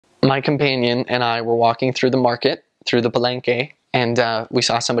my companion and I were walking through the market, through the palenque, and we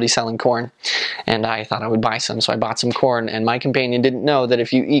saw somebody selling corn, and I thought I would buy some, so I bought some corn, and my companion didn't know that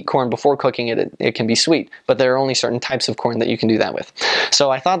if you eat corn before cooking it, it can be sweet, but there are only certain types of corn that you can do that with.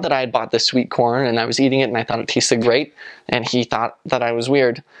 So I thought that I had bought this sweet corn, and I was eating it, and I thought it tasted great, and he thought that I was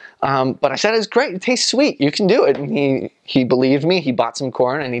weird. But I said, it's great, it tastes sweet, you can do it. And he believed me, he bought some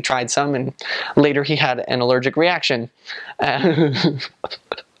corn, and he tried some, and later he had an allergic reaction.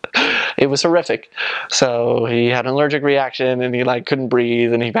 It was horrific. So he had an allergic reaction, and he like couldn't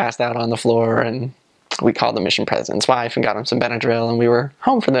breathe, and he passed out on the floor, and we called the mission president's wife and got him some Benadryl, and we were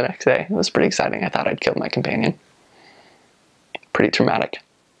home for the next day. It was pretty exciting. I thought I'd killed my companion. Pretty traumatic.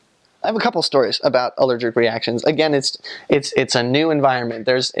 I have a couple stories about allergic reactions. Again, it's a new environment.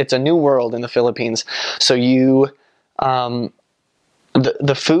 It's a new world in the Philippines. So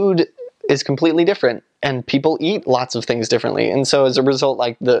the food is completely different, and people eat lots of things differently, and so as a result,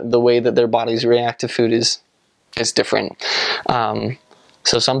 like the way that their bodies react to food is different.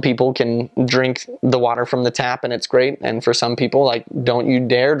 So some people can drink the water from the tap and it's great, and for some people, like, don't you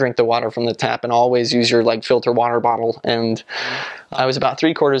dare drink the water from the tap, and always use your like filter water bottle. And I was about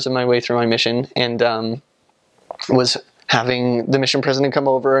 3/4 of my way through my mission, and was having the mission president come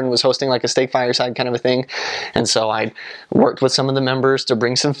over and was hosting like a steak fireside kind of a thing. And so I worked with some of the members to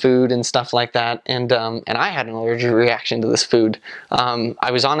bring some food and stuff like that. And I had an allergic reaction to this food.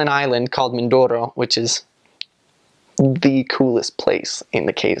 I was on an island called Mindoro, which is the coolest place in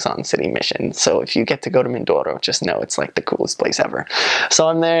the Quezon City mission. So if you get to go to Mindoro, just know it's like the coolest place ever. So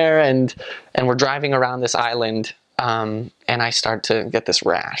I'm there, and we're driving around this island, and I start to get this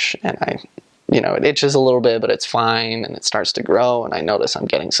rash, and it itches a little bit, but it's fine, and it starts to grow, and I notice I'm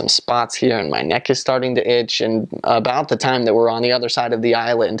getting some spots here, and my neck is starting to itch. And about the time that we're on the other side of the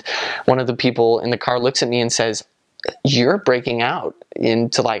island, one of the people in the car looks at me and says, "You're breaking out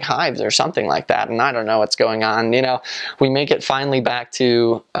into like hives or something like that." And I don't know what's going on. We make it finally back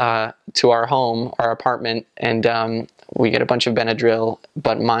to our home, our apartment, and we get a bunch of Benadryl,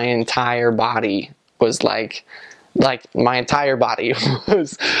 but my entire body was like my entire body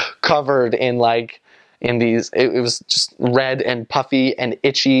was covered in these, it was just red and puffy and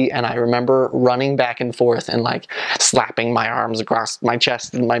itchy. And I remember running back and forth and like slapping my arms across my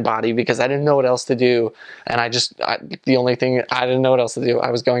chest and my body because I didn't know what else to do. And the only thing, I didn't know what else to do. I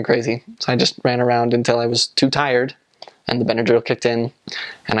was going crazy. So I just ran around until I was too tired, and the Benadryl kicked in,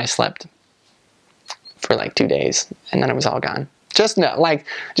 and I slept for like 2 days, and then it was all gone. Just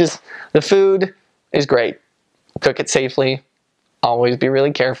the food is great. Cook it safely. Always be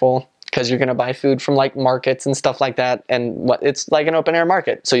really careful, because you're going to buy food from like markets and stuff like that, and it's like an open air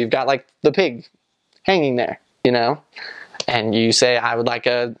market. So you've got like the pig hanging there, and you say, "I would like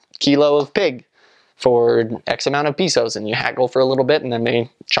a kilo of pig for X amount of pesos," and you haggle for a little bit, and then they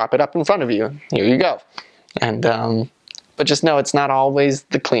chop it up in front of you. Here you go. And but just know it's not always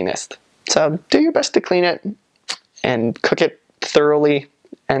the cleanest. So do your best to clean it and cook it thoroughly,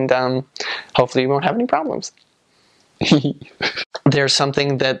 and hopefully you won't have any problems. There's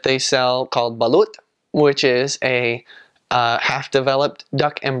something that they sell called balut, which is a half-developed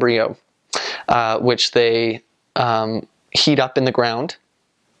duck embryo, which they heat up in the ground.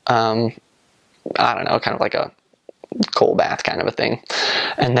 I don't know, kind of like a coal bath kind of a thing.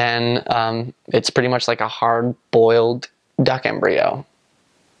 And then it's pretty much like a hard-boiled duck embryo.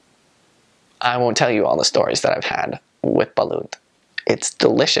 I won't tell you all the stories that I've had with balut. It's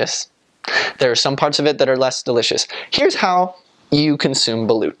delicious. There are some parts of it that are less delicious. Here's how you consume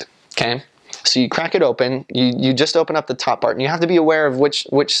balut, okay? So you crack it open, you just open up the top part, and you have to be aware of which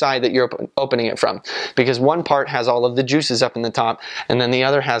side that you're opening it from, because one part has all of the juices up in the top, and then the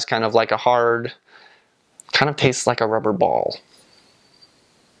other has kind of like a hard, kind of tastes like a rubber ball.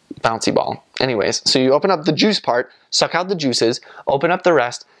 Bouncy ball. Anyways, so you open up the juice part, suck out the juices, open up the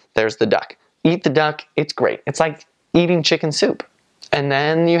rest, there's the duck. Eat the duck, it's great. It's like eating chicken soup. And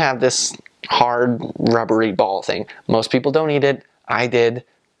then you have this hard, rubbery ball thing. Most people don't eat it. I did.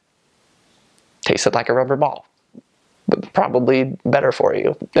 Tasted like a rubber ball, but probably better for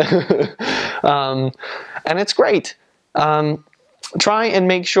you. And it's great. Try and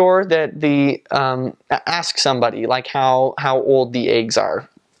make sure that ask somebody like how old the eggs are.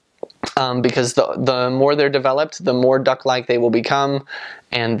 Because the more they're developed, the more duck-like they will become,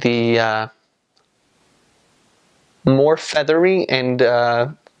 and the more feathery and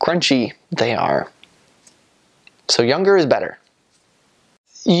crunchy they are. So younger is better.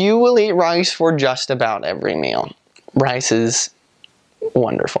 You will eat rice for just about every meal. Rice is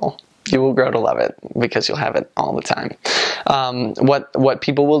wonderful. You will grow to love it because you'll have it all the time. What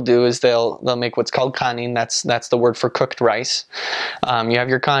people will do is they'll make what's called kanin. That's the word for cooked rice. You have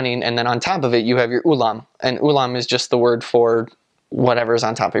your kanin, and then on top of it you have your ulam. And ulam is just the word for whatever's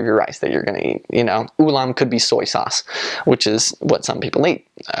on top of your rice that you're going to eat. You know, ulam could be soy sauce, which is what some people eat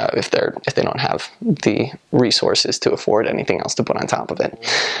if they don't have the resources to afford anything else to put on top of it.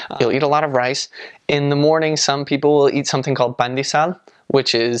 You'll eat a lot of rice. In the morning, some people will eat something called pandesal,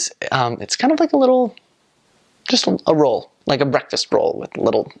 which is it's kind of like a little, just a roll, like a breakfast roll with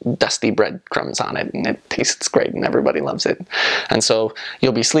little dusty breadcrumbs on it, and it tastes great and everybody loves it. And so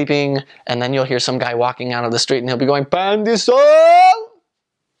you'll be sleeping and then you'll hear some guy walking out of the street and he'll be going, "Pandesal!"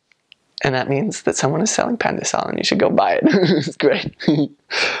 And that means that someone is selling pandesal and you should go buy it. It's great.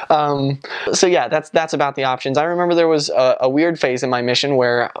 So yeah, that's about the options. I remember there was a weird phase in my mission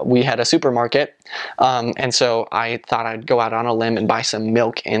where we had a supermarket, and so I thought I'd go out on a limb and buy some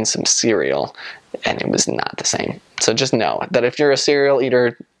milk and some cereal, and it was not the same. So just know that if you're a cereal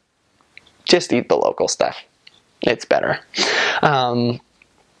eater, just eat the local stuff. It's better. And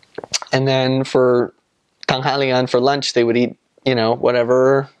then for tanghalian, for lunch, they would eat, you know,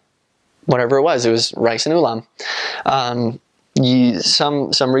 whatever it was. It was rice and ulam.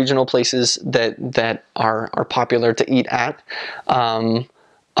 Some regional places that are popular to eat at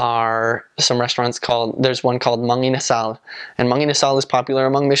are some restaurants there's one called Mang Inasal, and Mang Inasal is popular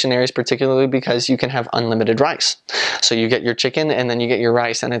among missionaries particularly because you can have unlimited rice. So you get your chicken and then you get your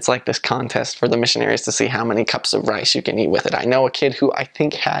rice, and it's like this contest for the missionaries to see how many cups of rice you can eat with it. I know a kid who I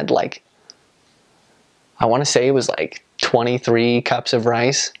think had like, I want to say it was like 23 cups of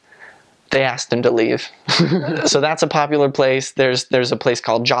rice. They asked him to leave. So that's a popular place. There's a place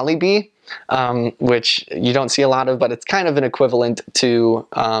called Jollibee, which you don't see a lot of, but it's kind of an equivalent to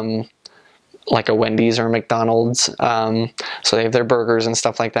like a Wendy's or a McDonald's. So they have their burgers and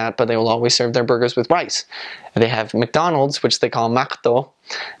stuff like that, but they will always serve their burgers with rice. They have McDonald's, which they call Makdo,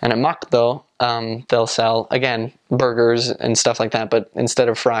 and at Makdo, they'll sell, again, burgers and stuff like that, but instead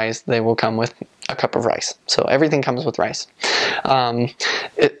of fries, they will come with a cup of rice. So everything comes with rice.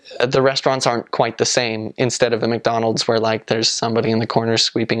 The restaurants aren't quite the same. Instead of a McDonald's where like there's somebody in the corner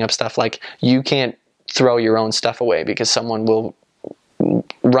sweeping up stuff, like you can't throw your own stuff away because someone will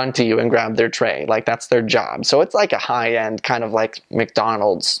run to you and grab their tray. Like that's their job. So it's like a high-end kind of like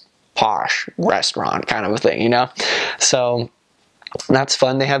McDonald's posh restaurant kind of a thing, you know? So that's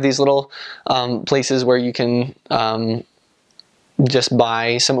fun. They have these little places where you can just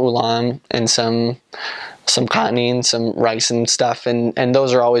buy some ulam and some kanin, some rice and stuff, and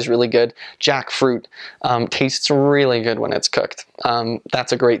those are always really good. Jackfruit tastes really good when it's cooked.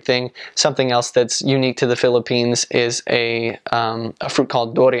 That's a great thing. Something else that's unique to the Philippines is a fruit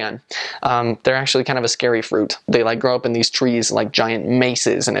called durian. They're actually kind of a scary fruit. They like grow up in these trees like giant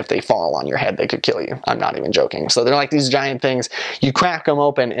maces, and if they fall on your head, they could kill you. I'm not even joking. So they're like these giant things. You crack them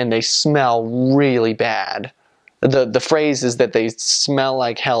open and they smell really bad. The phrase is that they smell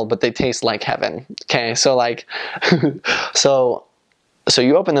like hell, but they taste like heaven. Okay, so like, so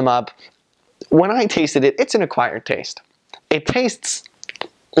you open them up. When I tasted it, it's an acquired taste. It tastes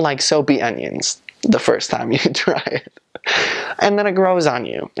like soapy onions the first time you try it. And then it grows on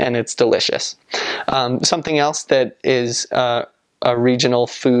you, and it's delicious. Something else that is a regional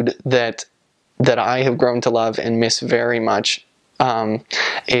food that I have grown to love and miss very much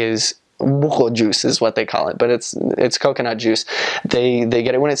is buko juice, is what they call it, but it's coconut juice. They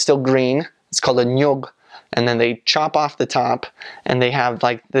get it when it's still green. It's called a nyog, and then they chop off the top, and they have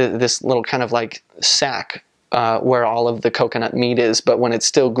like this little kind of like sack where all of the coconut meat is, but when it's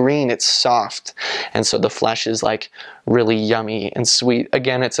still green, it's soft, and so the flesh is like really yummy and sweet.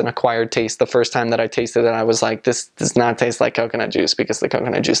 Again, it's an acquired taste. The first time that I tasted it, I was like, this does not taste like coconut juice, because the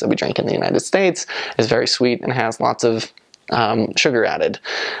coconut juice that we drink in the United States is very sweet and has lots of sugar added.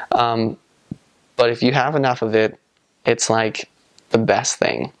 But if you have enough of it, it's like the best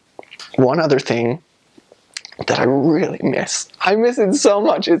thing. One other thing that I really miss, I miss it so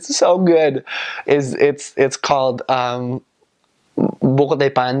much, it's so good, is it's called buko de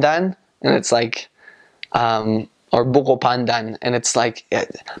pandan, and it's like or buko pandan, and it's like,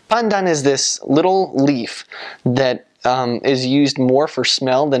 pandan is this little leaf that is used more for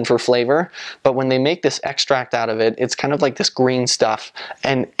smell than for flavor, but when they make this extract out of it, it's kind of like this green stuff,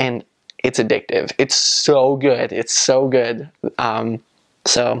 and it's addictive. It's so good. It's so good.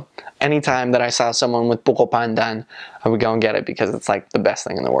 So anytime that I saw someone with buko pandan, I would go and get it because it's like the best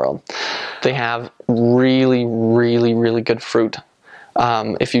thing in the world. They have really, really, really good fruit.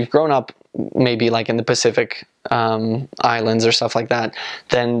 If you've grown up maybe like in the Pacific islands or stuff like that,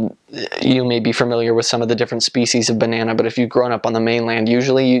 then you may be familiar with some of the different species of banana. But if you've grown up on the mainland,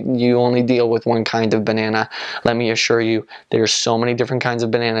 usually you only deal with one kind of banana. Let me assure you, there's so many different kinds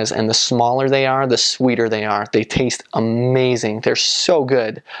of bananas, and the smaller they are, the sweeter they are. They taste amazing. They're so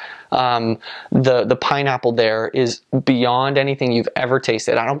good. The pineapple there is beyond anything you've ever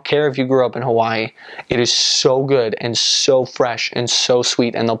tasted. I don't care if you grew up in Hawaii. It is so good and so fresh and so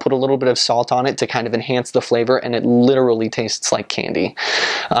sweet, and they'll put a little bit of salt on it to kind of enhance the flavor, and it literally tastes like candy.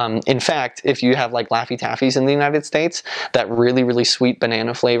 In fact, if you have like Laffy Taffies in the United States, that really, really sweet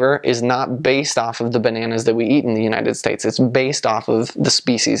banana flavor is not based off of the bananas that we eat in the United States. It's based off of the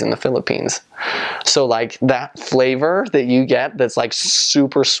species in the Philippines. So like that flavor that you get that's like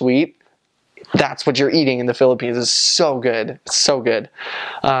super sweet, that's what you're eating in the Philippines. It's so good. So good.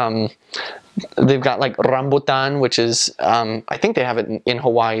 They've got like rambutan, which is, I think they have it in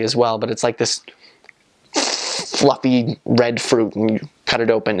Hawaii as well, but it's like this fluffy red fruit, and you cut it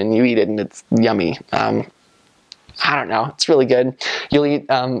open and you eat it, and it's yummy. I don't know. It's really good. You'll eat,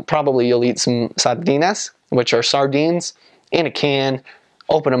 probably you'll eat some sardinas, which are sardines in a can,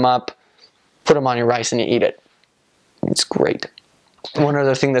 open them up, put them on your rice, and you eat it. It's great. One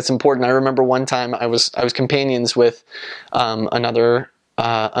other thing that's important, I remember one time I was companions with another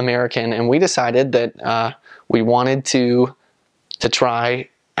American, and we decided that we wanted to try,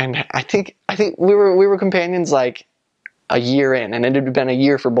 and I think we were companions like a year in, and it had been a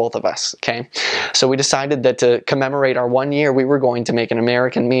year for both of us, okay? So we decided that to commemorate our 1 year, we were going to make an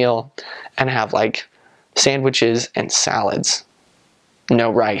American meal and have like sandwiches and salads. No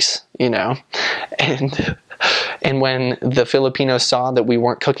rice, you know? And when the Filipinos saw that we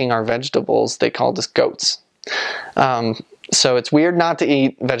weren't cooking our vegetables, they called us goats. So it's weird not to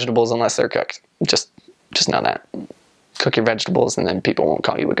eat vegetables unless they're cooked. Just know that. Cook your vegetables and then people won't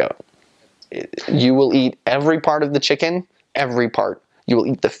call you a goat. You will eat every part of the chicken, every part. You will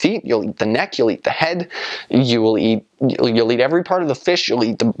eat the feet, you'll eat the neck, you'll eat the head, you'll eat every part of the fish, you'll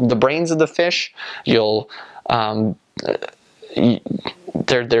eat the brains of the fish,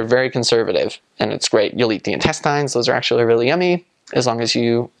 they're very conservative, and it's great. You'll eat the intestines. Those are actually really yummy, as long as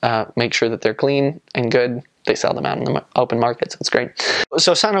you make sure that they're clean and good. They sell them out in the open market, so it's great.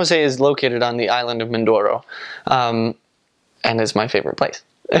 So San Jose is located on the island of Mindoro, and is my favorite place.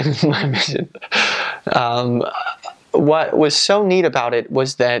 It's my mission. What was so neat about it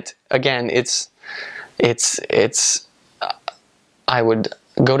was that, again, I would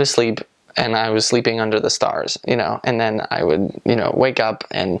go to sleep, and I was sleeping under the stars, you know, and then I would, you know, wake up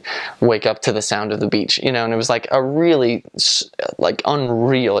to the sound of the beach, you know, and it was like a really like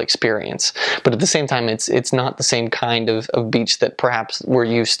unreal experience. But at the same time, it's not the same kind of beach that perhaps we're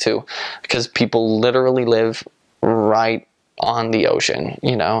used to, because people literally live right on the ocean,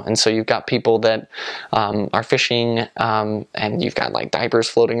 you know, and so you've got people that are fishing, and you've got like diapers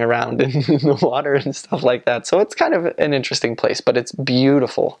floating around in the water and stuff like that. So it's kind of an interesting place, but it's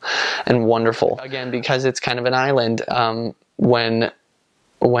beautiful and wonderful. Again, because it's kind of an island, when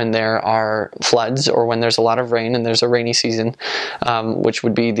there are floods, or when there's a lot of rain and there's a rainy season, which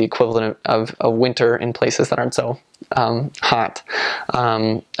would be the equivalent of winter in places that aren't so hot,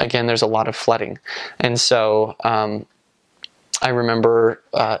 again, there's a lot of flooding. And so I remember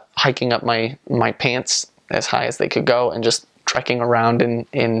hiking up my pants as high as they could go and just trekking around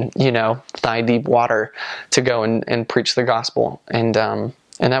in you know, thigh-deep water to go and preach the gospel. And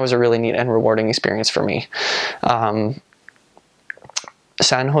that was a really neat and rewarding experience for me.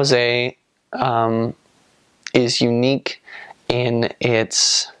 San Jose is unique in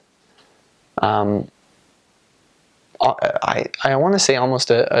its I want to say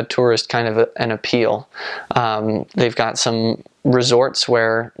almost a tourist kind of an appeal. They've got some resorts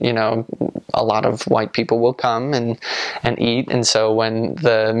where, you know, a lot of white people will come and eat, and so when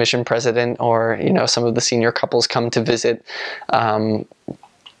the mission president or, you know, some of the senior couples come to visit,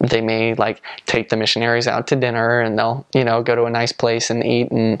 they may like take the missionaries out to dinner, and they'll, you know, go to a nice place and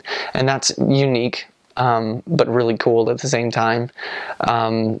eat, and that's unique, but really cool at the same time.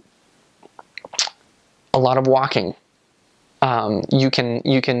 A lot of walking. You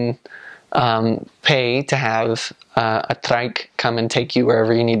can pay to have a trike come and take you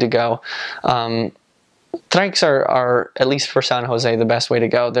wherever you need to go. Trikes are, at least for San Jose, the best way to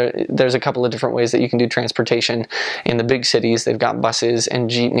go. There's a couple of different ways that you can do transportation. In the big cities, they've got buses and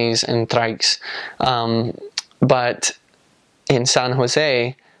jeepneys and trikes. But in San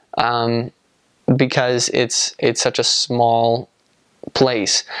Jose, because it's such a small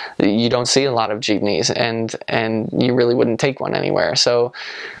place, you don't see a lot of jeepneys, and you really wouldn't take one anywhere. So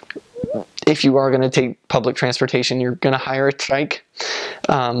if you are going to take public transportation, you're going to hire a trike.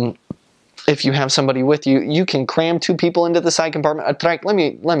 if you have somebody with you, you can cram 2 people into the side compartment. A trike, let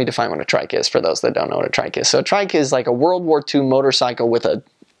me define what a trike is for those that don't know what a trike is. So a trike is like a World War II motorcycle with a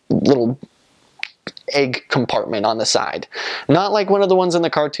little egg compartment on the side. Not like one of the ones in the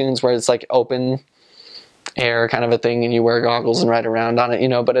cartoons where it's like open air kind of a thing and you wear goggles and ride around on it, you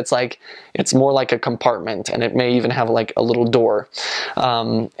know, but it's like, it's more like a compartment, and it may even have like a little door.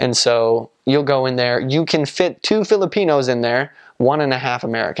 And so you'll go in there, you can fit 2 Filipinos in there, 1.5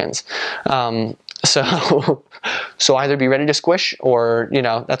 Americans. So either be ready to squish or, you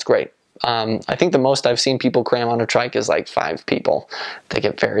know, that's great. I think the most I've seen people cram on a trike is like 5 people. They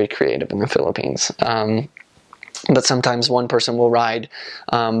get very creative in the Philippines. But sometimes one person will ride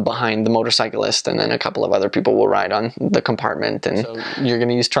behind the motorcyclist, and then a couple of other people will ride on the compartment. And so you're going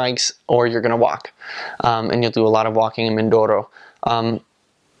to use trikes or you're going to walk. And you'll do a lot of walking in Mindoro.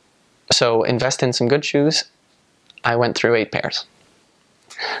 So invest in some good shoes. I went through 8 pairs.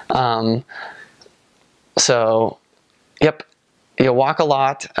 So, yep. You walk a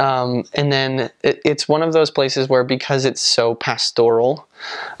lot, and then it's one of those places where, because it's so pastoral,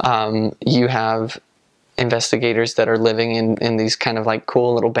 you have investigators that are living in these kind of like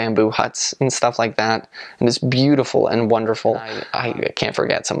cool little bamboo huts and stuff like that, and it's beautiful and wonderful. I can't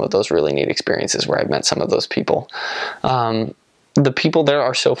forget some of those really neat experiences where I've met some of those people. The people there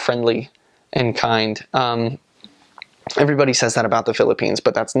are so friendly and kind. Everybody says that about the Philippines,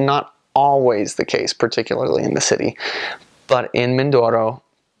 but that's not always the case, particularly in the city. But in Mindoro,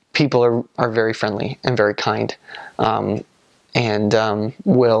 people are very friendly and very kind, and are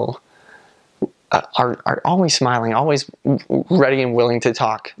always smiling, always ready and willing to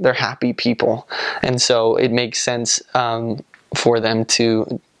talk. They're happy people, and so it makes sense for them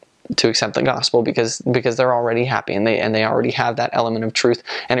to accept the gospel because they're already happy, and they already have that element of truth,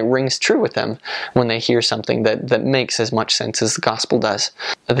 and it rings true with them when they hear something that makes as much sense as the gospel does.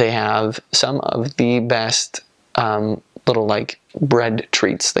 They have some of the best little like bread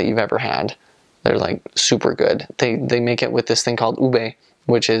treats that you've ever had. They're like super good. They make it with this thing called ube,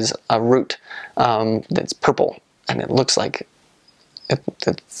 which is a root that's purple, and it looks like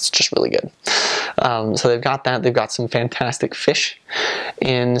it's just really good. So they've got that. They've got some fantastic fish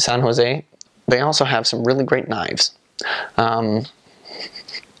in San Jose. They also have some really great knives. The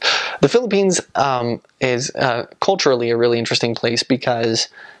Philippines is culturally a really interesting place because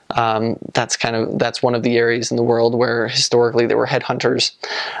that's one of the areas in the world where historically there were headhunters,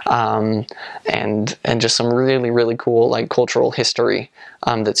 and just some really cool like cultural history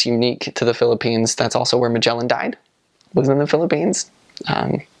that's unique to the Philippines. That's also where Magellan died, was in the Philippines.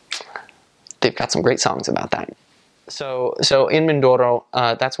 They've got some great songs about that. So in Mindoro,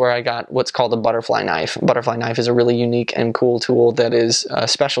 that's where I got what's called a butterfly knife. Butterfly knife is a really unique and cool tool that is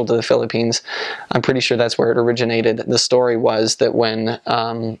special to the Philippines. I'm pretty sure that's where it originated. The story was that when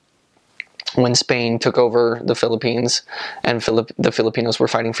Spain took over the Philippines and the Filipinos were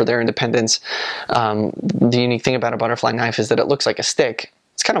fighting for their independence, the unique thing about a butterfly knife is that it looks like a stick.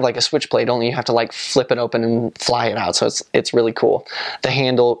 It's kind of like a switchblade, only you have to like flip it open and fly it out, so it's really cool. The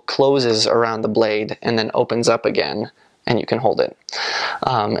handle closes around the blade and then opens up again, and you can hold it.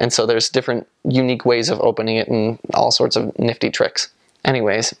 And so there's different unique ways of opening it and all sorts of nifty tricks.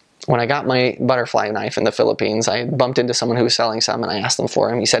 Anyways, when I got my butterfly knife in the Philippines, I bumped into someone who was selling some, and I asked him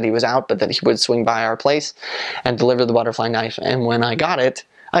for him. He said he was out, but that he would swing by our place and deliver the butterfly knife. And when I got it,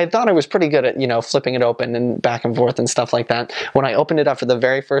 I thought I was pretty good at, you know, flipping it open and back and forth and stuff like that. When I opened it up for the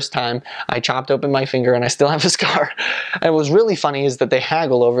very first time, I chopped open my finger and I still have a scar. And what was really funny is that they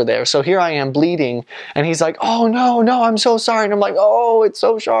haggle over there. So here I am bleeding, and he's like, "Oh, no, I'm so sorry." And I'm like, "Oh, it's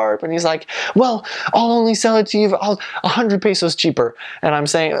so sharp." And he's like, "Well, I'll only sell it to you for 100 pesos cheaper." And I'm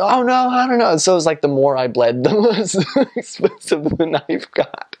saying, "Oh, no, I don't know." And so it's like the more I bled, the less expensive the knife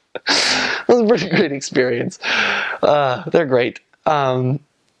got. It was a pretty great experience. They're great.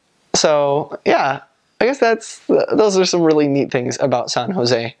 So yeah, I guess those are some really neat things about San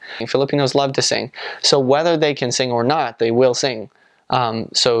Jose. Filipinos love to sing. So whether they can sing or not, they will sing.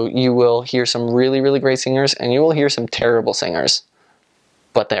 So you will hear some really great singers, and you will hear some terrible singers,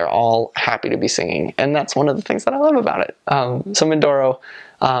 but they're all happy to be singing. And that's one of the things that I love about it. So Mindoro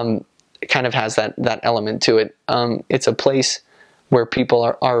kind of has that element to it. It's a place where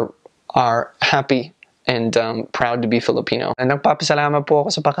people are happy and proud to be Filipino. Nagpapasalamat po ako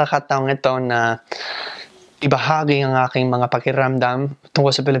sa pagkakataong ito na ibahagi ang aking mga pakiramdam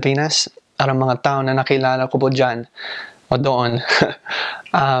tungkol sa Pilipinas at ang mga tao na nakilala ko po dyan o doon.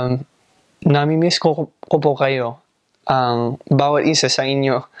 Namimiss ko po kayo, ang bawat isa sa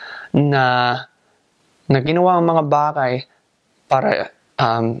inyo na ginawa ang mga bagay para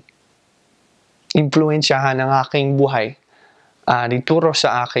impluensyahan ang aking buhay, ituro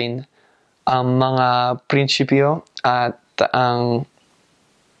sa akin mga prinsipyo at ang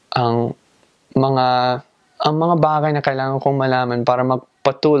mga ang mga bagay na kailangan kong malaman para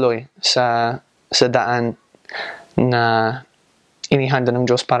magpatuloy sa daan na inihanda ng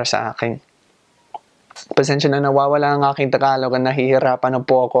Diyos para sa akin. Pasensya na, nawawala ang aking Tagalog at nahihirapan na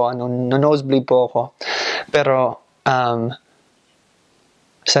po ako, nosebleed po ako. Pero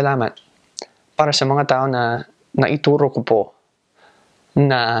salamat para sa mga tao na naituro ko po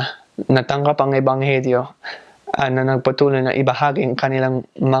na natanggap ang ebanghelyo na nagpatuloy na ibahagi ang kanilang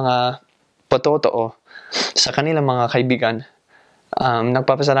mga patotoo sa kanilang mga kaibigan.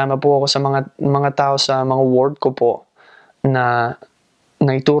 Nagpapasalamat po ako sa mga tao sa mga ward ko po na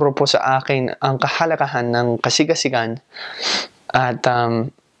naituro po sa akin ang kahalagahan ng kasigasigan at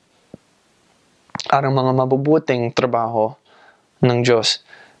ang mga mabubuting trabaho ng Diyos.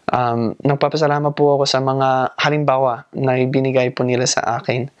 Nagpapasalamat po ako sa mga halimbawa na ibinigay po nila sa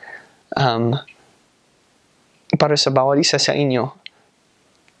akin para sa bawat isa sa inyo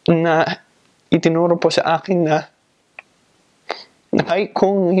na itinuro po sa akin na kahit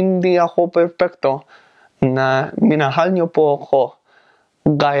kung hindi ako perfecto, na minahal niyo po ako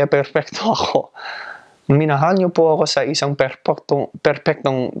gaya perfecto ako. Minahal niyo po ako sa isang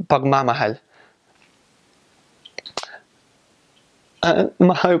perfectong pagmamahal.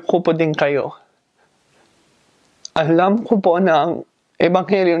 Mahal ko po din kayo. Alam ko po na ang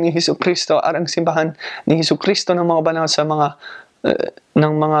ebanghelyo ni Jesucristo at ang simbahan ni Jesucristo ng mga banal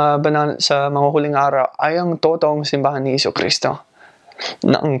sa mga huling araw ay ang totoong simbahan ni Jesucristo.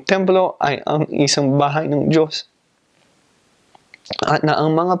 Na ang templo ay ang isang bahay ng Diyos. At na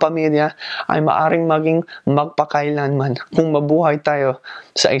ang mga pamilya ay maaring maging magpakailanman kung mabuhay tayo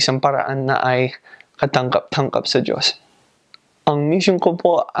sa isang paraan na ay katanggap-tanggap sa Diyos. Ang mission ko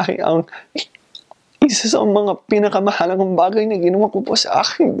po ay ang isa sa mga pinakamahalagang bagay na ginawa ko po sa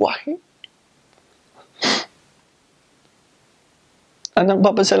aking buhay. At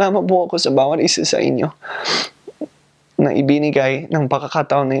nagpapasalamat po ako sa bawat isa sa inyo na ibinigay ng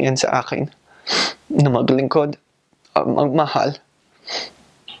pagkakataon na yan sa akin na maglingkod at magmahal.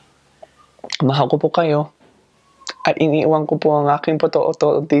 Mahal ko po kayo at iniiwan ko po ang aking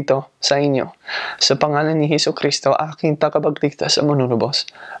patotoo dito sa inyo. Sa pangalan ni Jesucristo, aking tagapagligtas sa manunubos.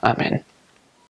 Amen.